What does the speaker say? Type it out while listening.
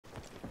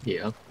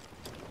Yeah.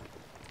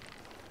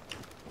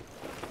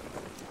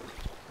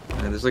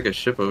 Man, there's like a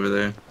ship over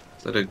there.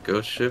 Is that a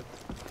ghost ship?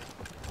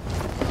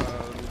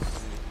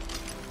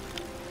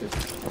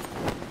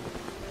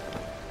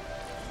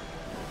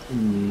 Let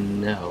me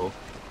No.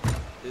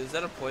 see. Is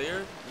that a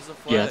player? Is a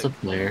flag? Yeah, it's a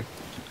player.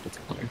 It's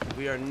a player.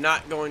 We are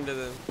not going to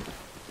them.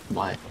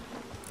 Why?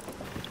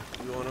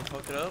 You want to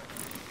fuck it up?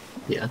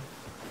 Yeah.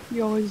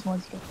 He always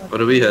wants to fuck. What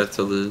do we have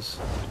to lose?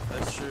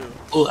 That's true.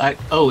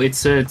 Oh,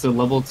 it's a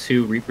level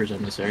 2 Reaper's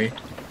emissary.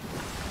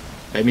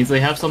 That means they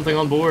have something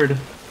on board.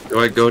 Do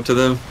I go to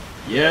them?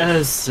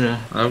 Yes.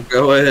 I'm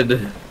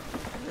going.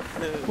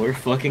 We're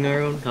fucking our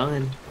own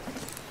kind.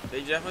 They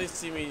definitely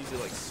see me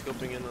like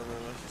scoping in on them.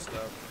 I should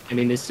stop. I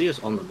mean, they see us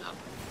on the map.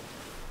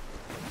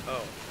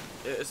 Oh,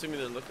 yeah, assuming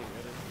they're looking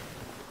at it.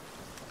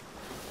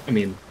 I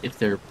mean, if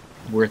they're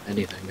worth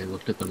anything, they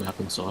looked at the map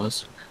and saw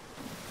us.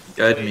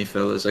 Guide me,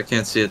 fellas. I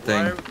can't see a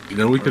thing. You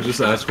know, we could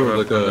just ask for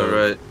like a.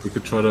 Right. We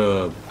could try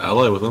to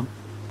ally with them.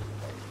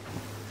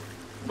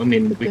 I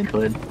mean, we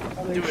could.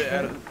 Do it,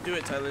 Adam. Do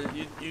it, Tyler.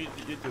 You do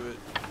it.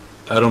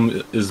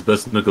 Adam is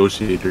best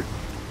negotiator.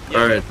 Yeah,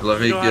 Alright, let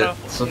me you know get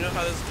how, you know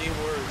how this game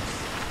works.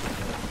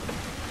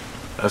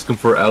 Ask him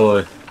for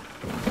ally.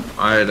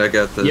 Alright, I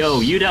got this.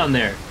 Yo, you down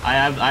there. I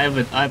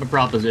have a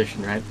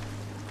proposition, right?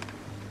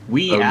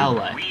 We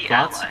ally.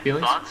 Thoughts?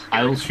 Feelings?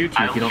 I will shoot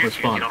you if you don't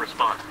respond.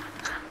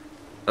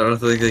 I don't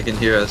think they can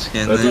hear us,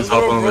 can That's they? his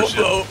hop on our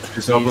ship.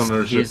 He's hopping on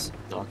our ship. He's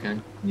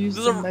talking.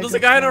 There's a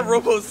guy in a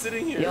rowboat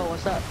sitting here. Yo,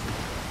 what's up?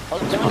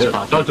 Yeah,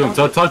 talk to him,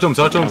 talk to him,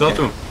 talk to him, talk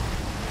to him.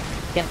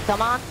 Can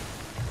come on?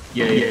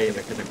 Yeah.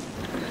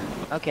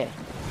 Okay.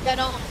 Get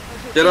on.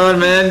 Get on,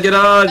 man, get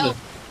on! No.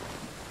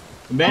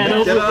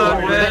 Man, Get on,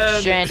 We've been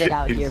man! stranded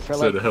out He here for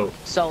said like help.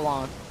 so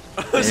long.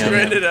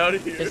 Stranded out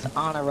here. Just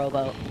on a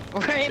rowboat.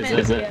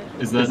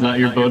 Is that not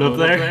your boat up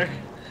there?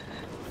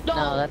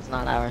 No, that's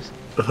not ours.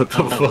 What the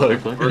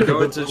fuck? We're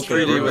going to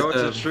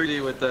treaty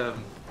with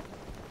them.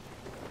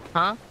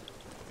 Huh?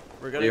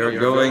 We are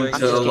going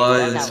to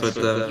alliance with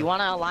You them.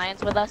 want an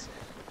alliance with us?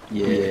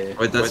 Yeah.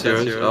 Wait, that's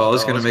yours? Oh, I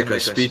was gonna make a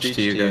speech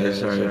to you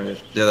guys.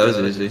 Alright. Yeah,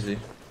 that was easy. You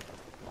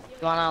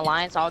want an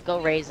alliance? I'll go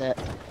raise it.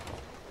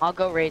 I'll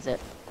go raise it.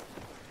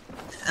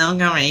 I'm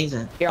gonna raise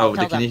it. Here, I'll Oh,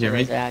 tell can them you to hear me?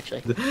 raise it,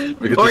 actually. We could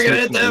Oh, just you're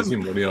make gonna some hit easy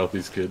them! money off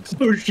these kids.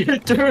 Oh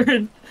shit,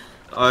 turn!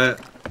 Alright,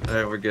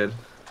 we're good.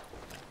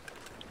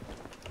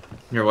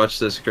 Here, watch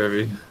this,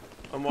 Kirby.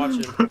 I'm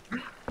watching.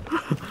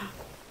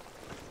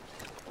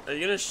 Are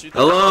you gonna shoot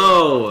them?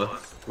 Hello!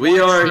 We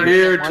are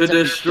here to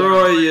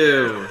destroy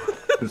you!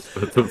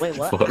 What the Wait,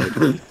 what? fuck?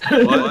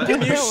 What?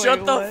 Can you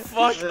shut the Wait,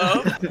 fuck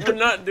up? We're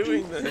not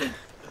doing that.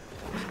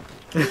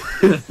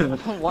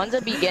 One's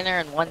a beginner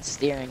and one's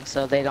steering,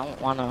 so they don't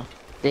wanna.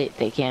 They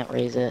can't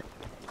raise it.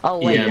 Oh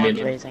wait, Yeah, I one's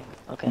mean, raising.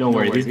 Okay. Don't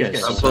worry, these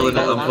guys. I'm suck.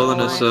 pulling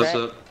this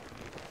up.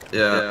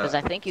 Yeah. Because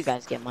I think you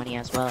guys get money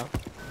as well.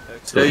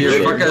 Hey,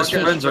 your fuck ass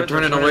friends are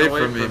turning away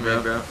from me,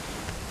 bro.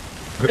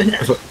 Okay,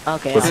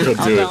 Let's I'll go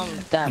do tell them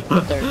that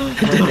they're.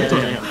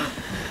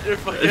 Your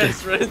fucking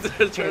ass friends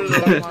are turning You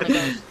away. want to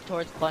go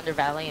towards Plunder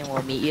Valley and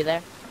we'll meet you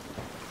there?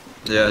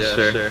 Yeah,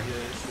 sure. Yeah,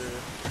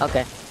 sure.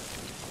 Okay.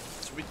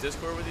 Should we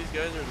Discord with these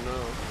guys or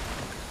no?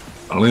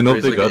 I don't even know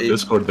if they Like got 8.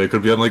 Discord. They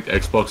could be on like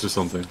Xbox or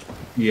something.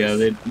 Yeah,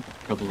 they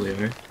probably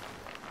are.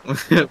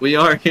 We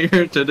are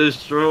here to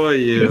destroy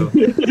you.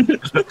 Oh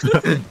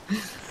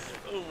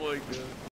my god.